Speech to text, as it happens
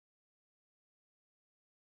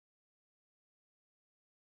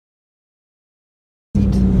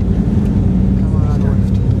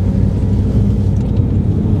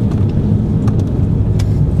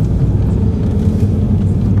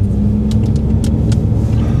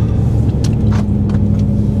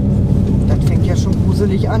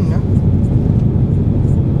natürlich an, ne?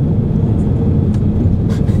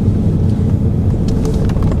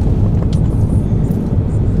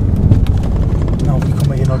 Na, wie kommen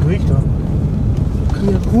wir hier noch durch, da?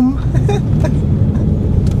 Hier rum.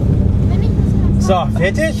 So,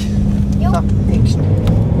 fertig? So, Action.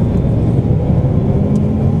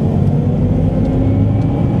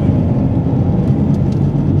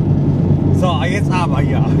 So, jetzt aber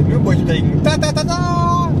hier. Nürnburgring. Da, da, da, da.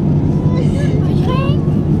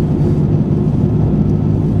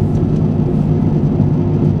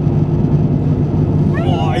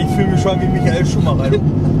 Boah, ich fühle mich schon wie Michael Schumacher.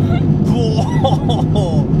 Boah.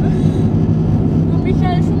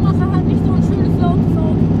 Michael Schumacher hat nicht so ein schönes lautes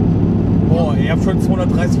Auto. Boah, ich hab schon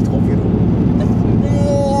 230 drauf hier.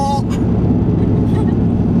 Boah.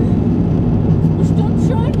 Bestimmt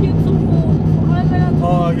schön hier zu wohnen. Vor allem, wenn er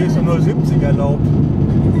Oh, hier ist ja nur 70 erlaubt.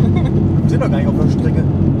 Wir sind doch gar nicht auf der Strecke.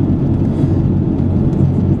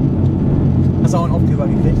 Hast du auch einen Aufkleber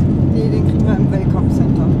gekriegt? Nee, den kriegen wir im Welcome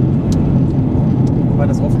Center. War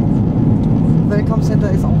das offen? Welcome Center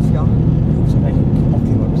ist auf, ja. Ist ja gleich einen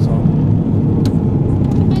Aufkleber besorgen.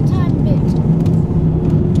 bitte ein Bild.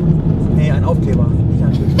 Nee, ein Aufkleber, nicht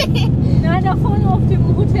ein Bild. Nein, da vorne auf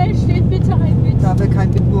dem Hotel steht bitte ein Bild. Da will kein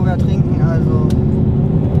Bitburger trinken, also.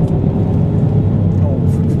 Oh,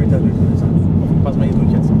 5 Meter durch, würde ich sagen. Pass mal hier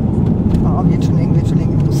durch jetzt. Ah, wird schon eng,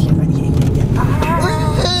 muss hier.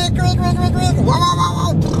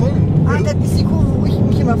 Ah, das ist die Kurve, wo ich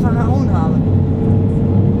mich immer verhauen habe.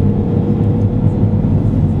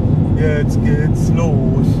 Jetzt geht's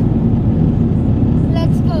los.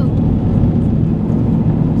 Let's go.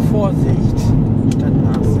 Vorsicht statt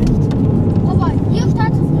Nachsicht. Aber hier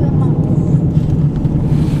startest du immer.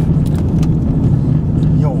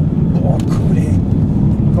 Jo, boah, cool, ey.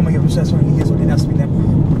 Komm mal, hier müssen wir erstmal hier so den ersten wieder.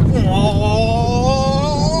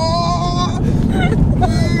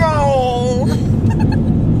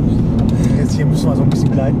 Jetzt hier müssen wir so ein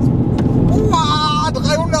bisschen gleiten.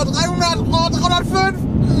 300, 305.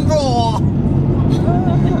 Boah.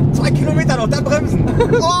 2 Kilometer noch, dann bremsen.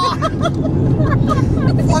 Oh.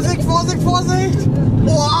 Vorsicht, Vorsicht, Vorsicht.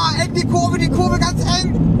 Boah, eng die Kurve ganz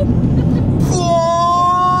eng.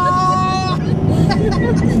 Boah.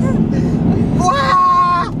 Boah.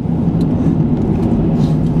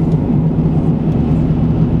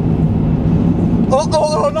 Oh,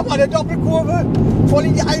 oh, oh, nochmal eine Doppelkurve. Voll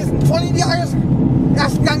in die Eisen, voll in die Eisen.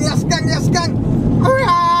 Erstgang, Erstgang, Erstgang. Oh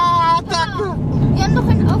ja, danke. Wir haben noch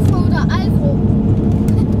einen Offroader, also.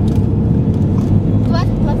 Du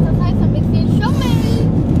weißt, was das heißt, ein bisschen schummeln.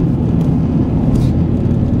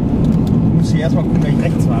 Muss ich erstmal gucken, wenn ich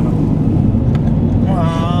rechts fahre.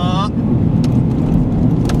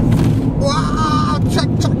 Tschak,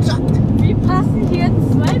 tschak, tschak. Wie passen hier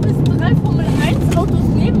 2 bis 3 Formel 1 Autos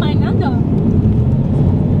nebeneinander?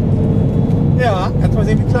 Ja, kannst mal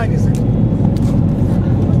sehen, wie klein die sind.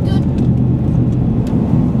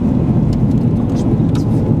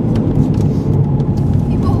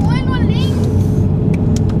 Überholen nur links.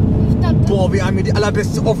 Boah, wir haben hier die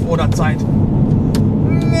allerbeste Offroader-Zeit.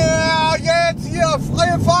 Ja, jetzt hier,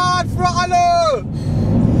 freie Fahrt für alle.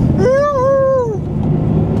 Juhu.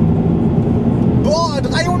 Boah,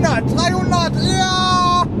 300, 300,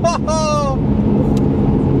 ja.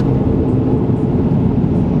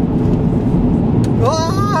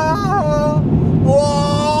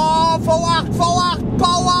 Boah, V8, V8,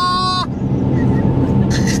 Power.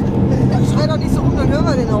 Dann schrei doch nicht so rum, dann hören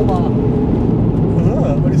wir den auch mal.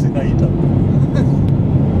 Was ist denn dahinter?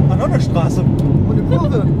 Ah, noch eine Straße. Und eine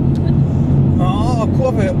Kurve. Oh,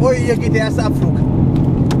 Kurve. Ui, hier geht der erste Abflug.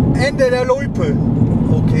 Ende der Loipe.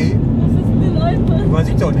 Okay. Was ist eine Loipe? Weiß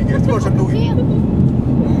ich doch nicht. Jetzt sind wir schon durch.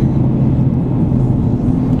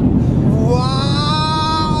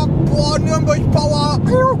 Wow. Boah, Nürnberg Power.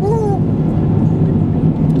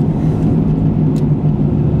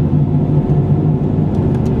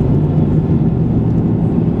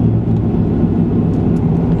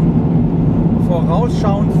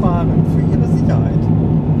 Vorausschauend fahren für Ihre Sicherheit.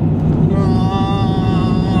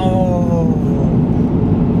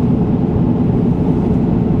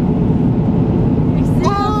 Ich sehe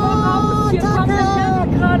voraus, hier kommt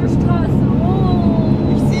eine gerade Straße.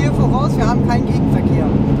 Oh. Ich sehe voraus, wir haben keinen Gegenverkehr.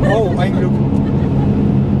 Oh, ein Glück.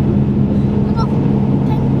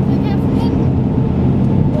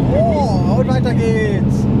 Oh, und weiter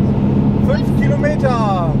geht's. 5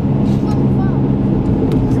 Kilometer.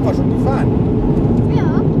 Sind wir schon gefahren?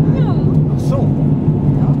 Ja. Ja. Ach so.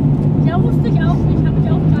 Ja, wusste ich auch nicht. Habe ich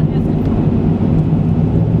auch gerade erst erfahren.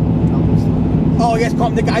 Oh, jetzt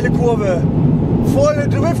kommt eine geile Kurve. Volle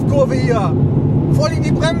Driftkurve hier. Voll in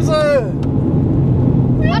die Bremse.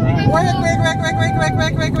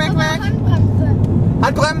 Weg.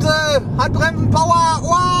 Handbremsen, Power.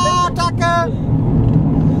 Oh, Attacke.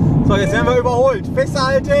 So, jetzt werden wir überholt.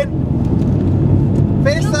 Festhalten.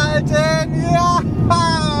 Ja,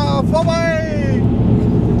 vorbei.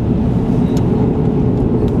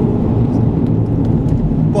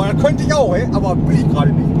 Boah, das könnte ich auch, ey, aber will ich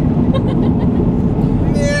gerade nicht.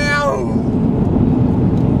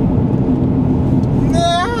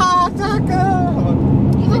 Attacke.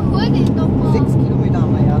 Überhol den doch mal. 6 Kilometer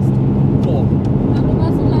haben wir erst. Boah. Aber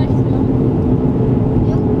war so leicht,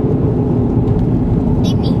 ja.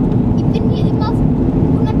 Amy, ich bin hier immer auf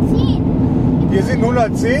 110. Wir sind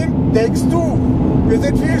 110, denkst du? Wir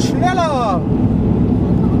sind viel schneller.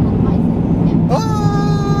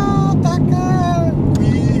 Ah, danke.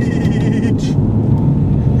 Quietsch.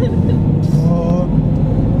 Oh.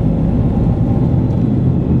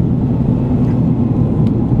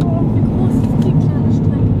 Oh, wie groß ist die kleine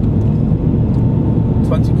Strecke?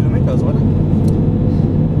 20 Kilometer, so, oder?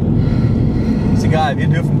 Ist egal, wir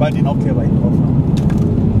dürfen bald den Aufkleber hinten drauf haben.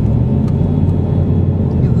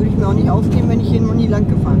 Hier würde ich mir auch nicht aufgeben, wenn ich hier noch nie lang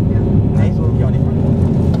gefahren wäre. Nee, Also, ich auch nicht mal.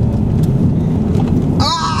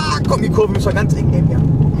 Ah, komm, die Kurve müssen wir ganz eng gehen, ja.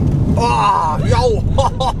 Oh, jau.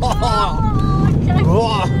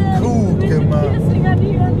 Boah, gut gemacht.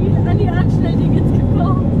 An die Anschnelldinge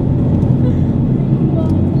gekommen.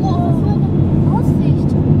 Oh, was für eine Aussicht.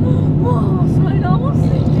 Oh, was für eine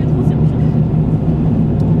Aussicht. Jetzt muss ich mich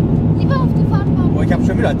lieber auf die Fahrbahn. Boah, ich habe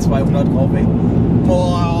schon wieder 200 drauf, ey.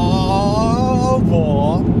 Boah.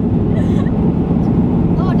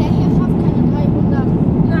 Oh, der hier schafft keine 300.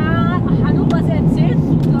 Na, hallo, was erzählst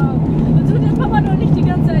du da? Sonst wird der Papa doch nicht die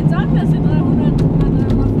ganze Zeit sagen, dass er 300 oder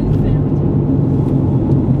 305 fährt.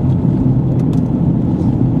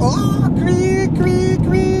 Oh, quiek.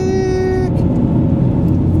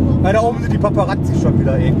 Da oben sind die Paparazzi schon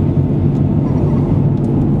wieder, ey.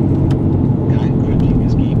 Kein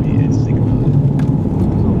gültiges GPS-Signal.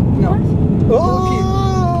 ja.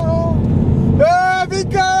 Oh,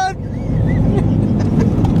 winken!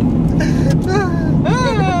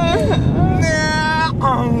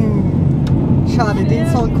 Schade, den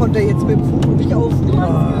Sound konnte er jetzt mit dem Foto nicht aufnehmen.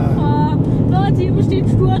 Sturzgefahr. Leute, hier besteht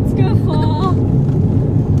Sturzgefahr.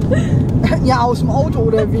 Ja, aus dem Auto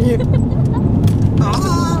oder wie?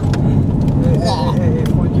 Hey,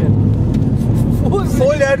 Freundchen.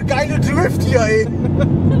 Voll der geile Drift hier, ey.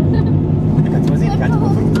 Kannst du mal sehen, ganz über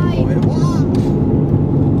 50 drauf, ey.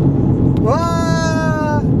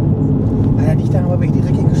 Wow. Alter, nicht daran, weil ich die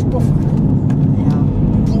dreckige Stoff habe. Ja.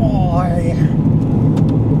 Boah, ey.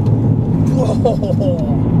 Boah.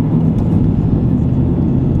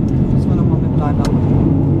 Müssen wir nochmal mit Leiner machen.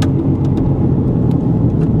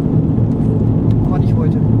 Aber nicht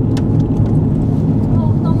heute.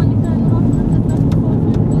 Auch nochmal die kleine Auftritte, das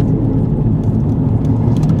vorführen.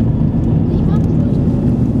 Ich mach das nicht.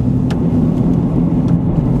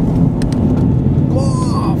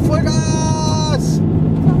 Boah, Vollgas.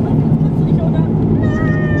 Sag mal, jetzt kannst du nicht, oder?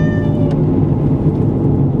 Nein!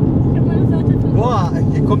 Ich hab meine Seite verloren. Boah,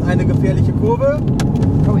 hier kommt eine gefährliche Kurve.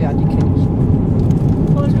 Oh ja, die kenne ich.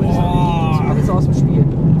 Voll gut. Boah. Alles aus dem Spiel.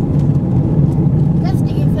 Das ist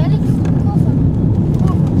die gefährlichste Kurve.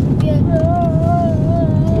 Wir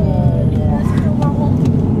ich weiß nicht nur warum.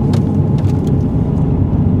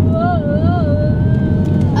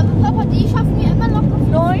 Aber Papa, die schaffen wir immer locker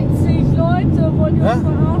 90 Leute, wollen die Hä? uns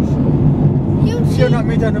verarschen. 400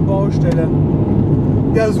 Meter eine Baustelle.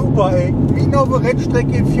 Ja, super, ey. Wie auf der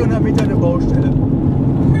Rennstrecke in 400 Meter eine Baustelle.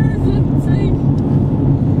 70.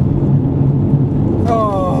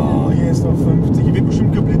 Oh, hier ist noch 50. Hier wird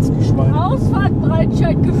bestimmt geblitzt, die Schweine. Ausfahrt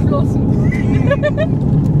Breitscheid geschlossen.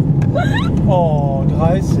 Oh,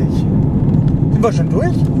 30. Sind wir schon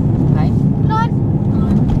durch? Nein. Nein.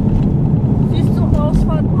 Siehst du,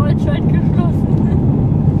 Ausfahrt Breitscheid geschlossen.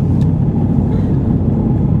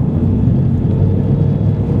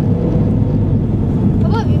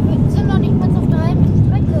 Aber wir sind noch nicht mal auf der halben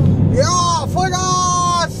Strecke. Ja,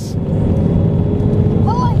 Vollgas!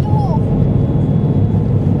 Oh, jo.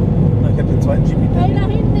 Na, ich hab den zweiten Jeep hinter Hey, mir. da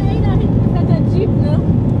hinten fährt der Jeep, ne?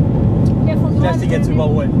 Der von Ich lass dich jetzt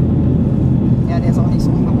überholen. Ja, der ist auch nicht so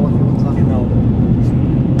umgebaut wie unser. Genau.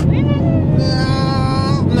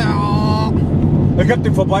 Ich hab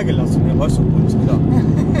den vorbeigelassen, ja, weißt du, ist klar.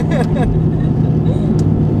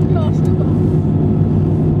 Ja, stimmt.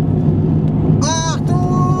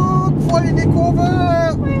 Achtung, voll in die Kurve!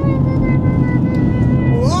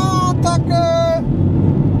 Oh, Attacke!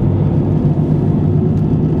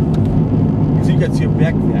 Wir sind jetzt hier im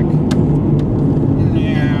Bergwerk.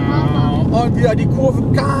 Und wieder die Kurve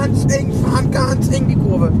ganz eng fahren, ganz eng die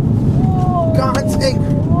Kurve. Ganz eng.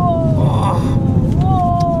 Oh.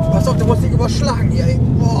 Pass auf, du musst dich überschlagen hier. Ey.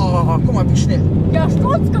 Oh, guck mal, wie schnell. Ja,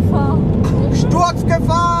 Sturzgefahr.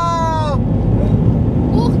 Sturzgefahr!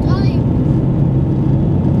 Hoch 3.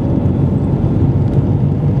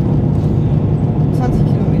 20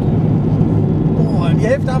 Kilometer. Oh, die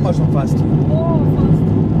Hälfte haben wir schon fast. Oh, fast.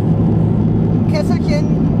 Kesselchen,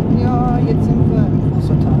 ja, jetzt sind wir im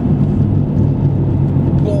Großertal.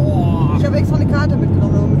 Boah! Ich habe extra eine Karte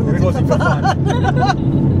mitgenommen, damit Ja, du musst nicht verfahren.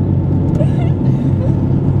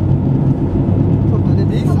 Kommt noch der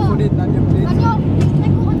nächste Aber- von den angebläht. Kann ja auch die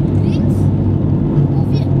Strecke unten links, wo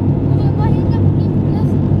wir immer hingeblieben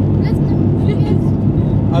lassen wir jetzt.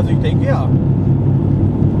 Also ich denke ja.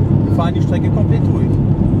 Wir fahren die Strecke komplett durch.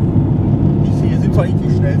 Ich sehe, sind zwar nicht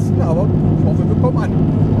die schnellsten, aber ich hoffe, wir kommen an.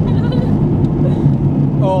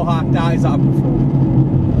 Oha, da ist er abgeflogen.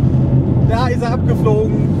 Da ist er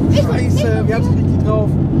abgeflogen. Scheiße, wir haben es richtig drauf.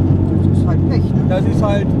 Das ist halt Pech, ne? Das ist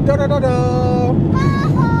halt da da da da.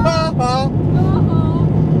 Haha.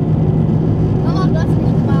 Mama, du hast es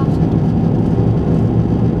nicht gemacht.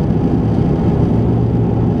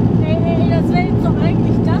 Ey, das wäre jetzt doch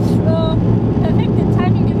eigentlich das perfekte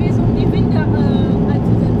Timing gewesen, um die Winter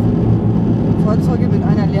einzusetzen. Fahrzeuge mit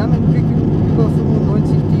einer Lärmentwicklung über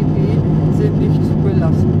 95 dB sind nicht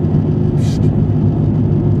zugelassen. Psst.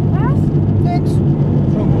 Was? Nix.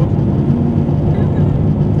 Schon gut.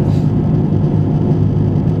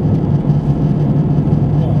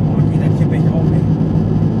 Oh, und wieder kippe ich auf, ey.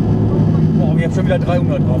 Boah, wir haben schon wieder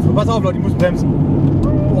 300 drauf. Pass auf, Leute, ich muss bremsen.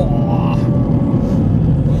 Boah.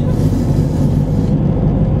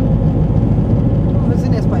 Wir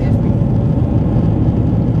sind erst bei 11 Minuten.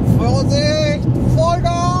 Vorsicht!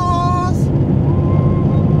 Vollgas!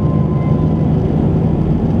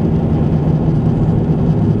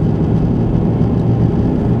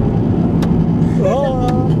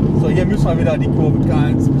 So, hier müssen wir wieder die Kurve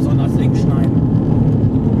ganz besonders eng schneiden.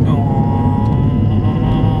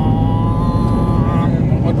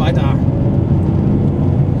 Und weiter.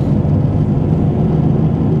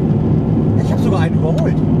 Ich habe sogar einen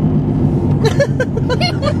überholt.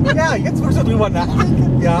 Ja, jetzt musst du drüber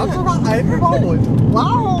nachdenken. Wir haben sogar einen überholt.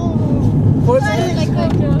 Wow! Vorsicht!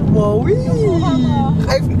 Wow!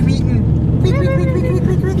 Reifen quieken. Quiek, quiek, quiek, quiek,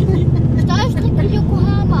 quiek, quiek, quiek. Stahlstrecke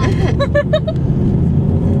Yokohama.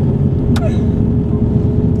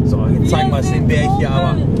 So, jetzt zeigen wir es den Berg hier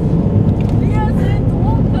aber. Wir sind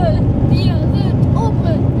Opel. Wir sind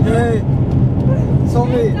Opel. Hey!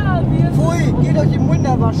 Sorry! Ja, wir sind Pfui, geht euch im Mund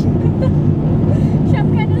waschen. Ich habe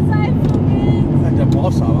keine Seife mit. Ja, da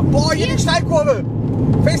brauchst du aber. Boah, hier die Steilkurve!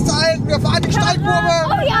 Festhalten, wir fahren die Steilkurve!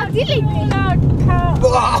 Oh ja, die liegt nicht.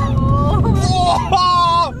 Boah!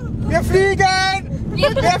 Boah! Wir fliegen! Wir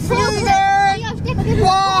fliegen! Ja, steht drin.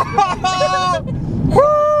 Boah!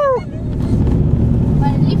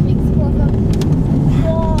 Meine Lieblingskurve.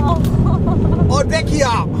 Und weg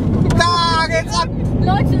hier! Da geht's ab!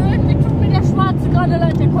 Leute, irgendwie tut mir der Schwarze gerade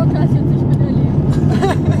leid, der konnte das jetzt nicht miterleben.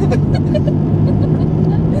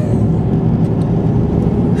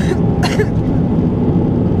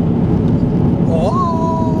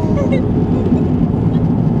 Oh!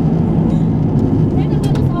 Hätte mir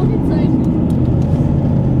das auch nicht zeichnen.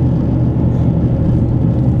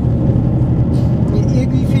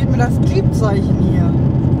 Irgendwie fehlt mir das Jeep-Zeichen hier.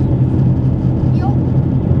 Jo,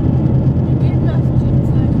 Wie geht das?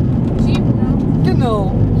 Jeep, ne? Genau.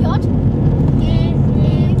 J. E,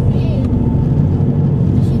 E, E.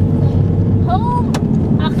 Home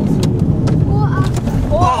 8. Oh, 8.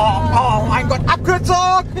 Oh mein Gott,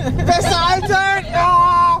 Abkürzung! Festhalten!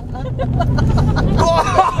 Ja!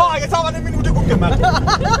 Oh, jetzt haben wir eine Minute gut gemacht.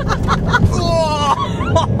 Oh.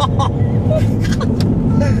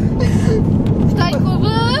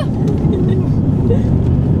 Steilkurve.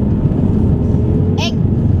 Eng.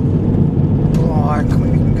 Boah, komm mal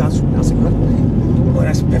mit dem Gas spielen. Hast du gehört? Oh,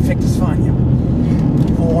 das ist perfektes Fahren hier.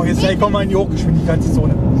 Oh, jetzt gleich kommen wir in die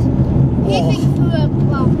Hochgeschwindigkeitszone. Oh. Ewig früher.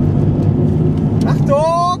 Wow.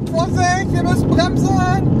 Achtung, Vorsicht, wir müssen bremsen.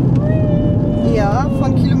 Ja,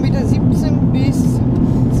 von Kilometer 17 bis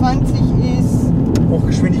 20 ist.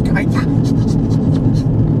 Hochgeschwindigkeit, ja.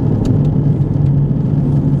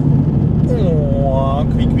 Oh,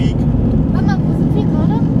 quiek, quiek. Mama, wo sind wir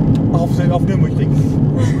gerade? Auf Nürnburgring.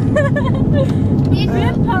 Wir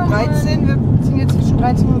sind 13, wir sind jetzt zwischen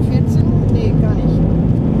 13 und 14. Nee, gar nicht.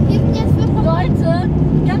 jetzt für Leute,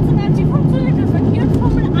 ganz im Ernst, wie funktioniert das, wenn hier ein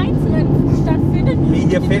Formel-1-Rennen stattfindet? Nee,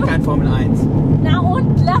 hier fehlt kein Formel 1. Na und,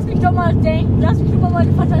 lass mich doch mal denken, lass mich doch mal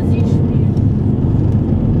meine Fantasie spielen.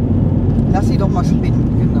 Lass sie doch mal spinnen,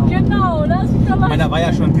 genau. Genau, lass mich doch mal Meiner war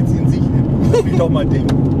ja schon Witz in sich. Ne? Das ist doch mein Ding.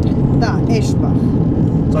 Da, Eschbach.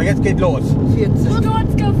 So, jetzt geht los. 40.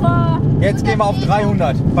 Sturzgefahr. Jetzt gehen wir auf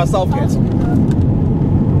 300. Pass auf jetzt.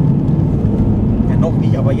 Ja, noch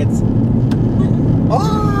nicht, aber jetzt. Oh,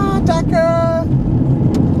 danke.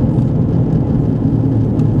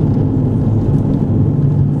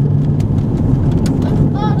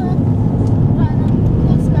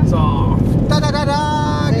 So, da,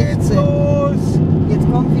 geht's 16. los.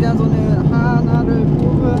 Jetzt kommt wieder so eine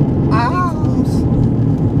Haarnadelkurve. Ah.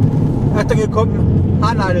 Hat er gekommen,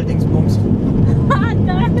 Haarnadel-Dingsbums.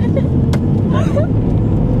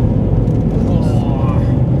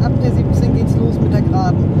 Oh. Ab der 17 geht's los mit der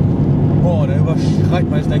Geraden. Boah, der überschreit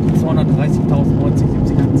mal gleich die 230.090,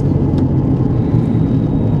 70, 80.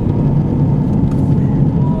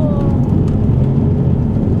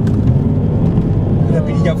 Da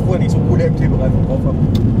bin ich ja froh, dass ich so coole MT-Bereifen drauf habe.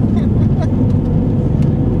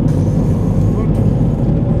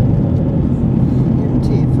 MT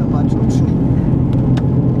für Matsch und Schnee.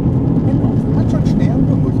 Genau, hat schon Schnee am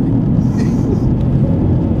Nürnburgring.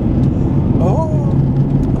 Oh.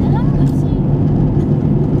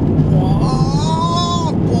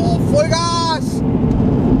 Boah, Vollgas!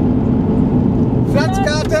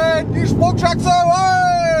 Pflanzgarten, die Sprungschachse!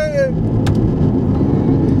 Hey!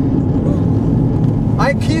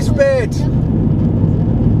 Ein Kiesbett!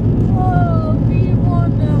 Oh, wie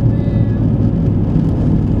Wunderbär.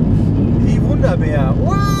 Wie Wunderbär!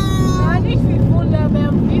 Wow! Nein, nicht wie Wunderbär,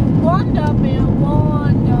 wie Wunderbär.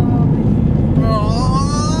 Wunderbär.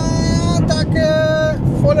 Oh, danke!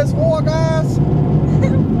 Volles Rohrgas!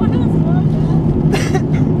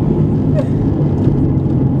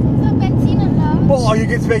 Unser Benzinanlage. Boah, hier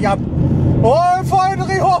geht's weg ab! Oh,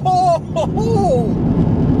 Feindri! Ho, ho, ho, ho.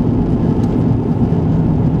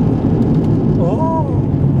 Oh!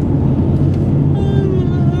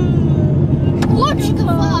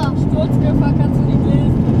 Rutschgefahr. Sturzgefahr kannst du nicht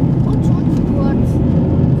lesen. Und schon Sturz.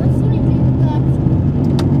 Kannst du nicht lesen kannst.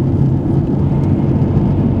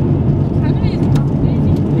 Ich kann lesen, aber lese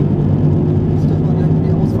ich nicht. Das darf man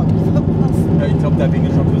irgendwie Ausfahrt nicht verpassen. Ja, ich glaube, da bin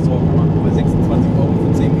ich schon für Sorgen gemacht. Bei 26 Euro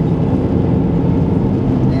für 10 Minuten.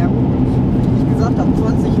 Ja, gut. Wie ich gesagt habe,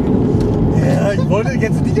 20 Minuten. Ja, ich wollte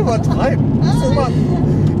jetzt nicht übertreiben. Das ist immer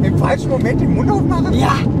im falschen Moment den Mund aufmachen.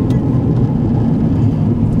 Ja!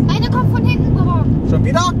 Einer kommt von hinten, Papa. Schon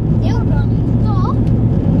wieder? Ja, oder nicht? Doch.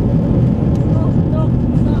 Doch.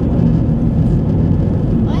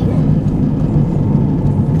 Einer.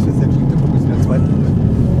 Das ist der dritte Punkt, ist der zweite.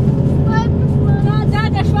 Da,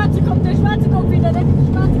 der Schwarze kommt wieder, der Schwarze kommt, der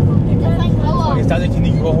Das ist ein Grauer. Jetzt lasse ich ihn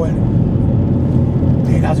nicht überholen.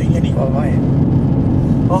 Den lasse ich hier nicht vorbei.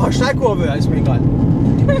 Oh, Steilkurve, ist mir egal.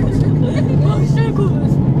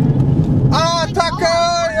 Attacke!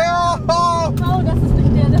 Ja! Oh, das ist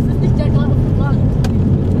nicht der gerade.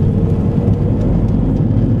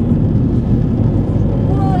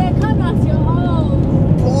 Oh, der kann das ja auch.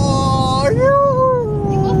 Boah, Ich muss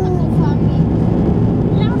juhu! mal so fahren gehen.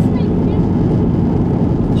 Lass mich hier.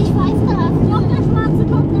 Ich weiß das. Doch, der Schwarze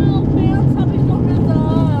kommt auch. März, hab ich doch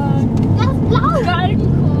gesagt. Das ist blau.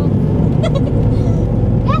 Galgenkopf.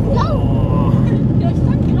 Das ist blau. Der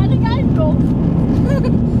stand gerade Galgenkopf.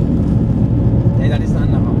 Nee, das ist ein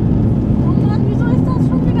anderer. Oh Mann, wieso ist das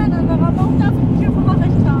schon wieder ein anderer? Warum darf ich nicht einfach mal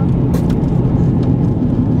recht haben?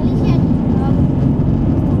 Weil ich hier nicht habe.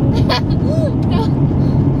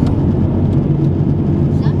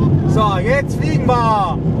 So, jetzt fliegen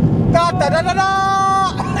wir! Da!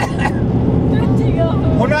 Günstiger.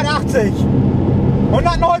 180!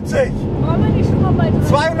 190! Waren wir nicht schon mal bei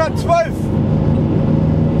 212!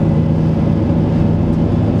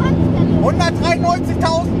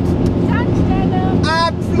 193.000! Tankstelle?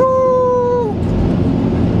 Abflug!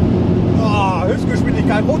 Oh,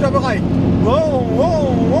 Höchstgeschwindigkeit, roter Bereich. Wow, wow,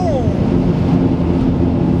 wow.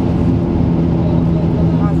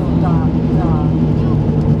 Also da.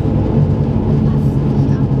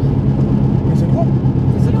 Wir sind rum.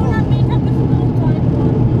 Wir sind 400 Meter bis zum Umfallen.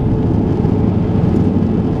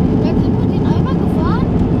 Dann sind wir den einmal gefahren.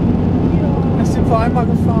 Das sind wir einmal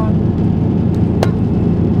gefahren.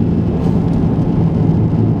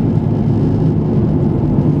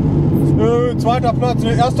 Zweiter Platz,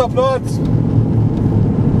 ne, erster Platz.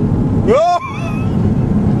 Ja!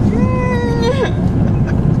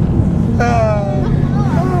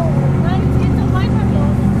 Nein, jetzt geht's noch weiter,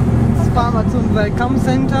 glaube ich. Jetzt fahren wir zum Welcome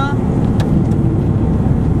Center.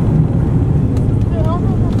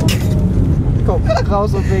 Komm,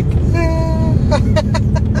 raus und weg.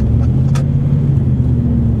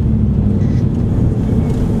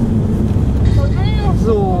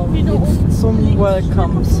 So, jetzt zum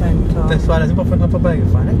Welcome Center. Das war, da sind wir von dran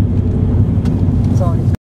vorbeigefahren, ne? So,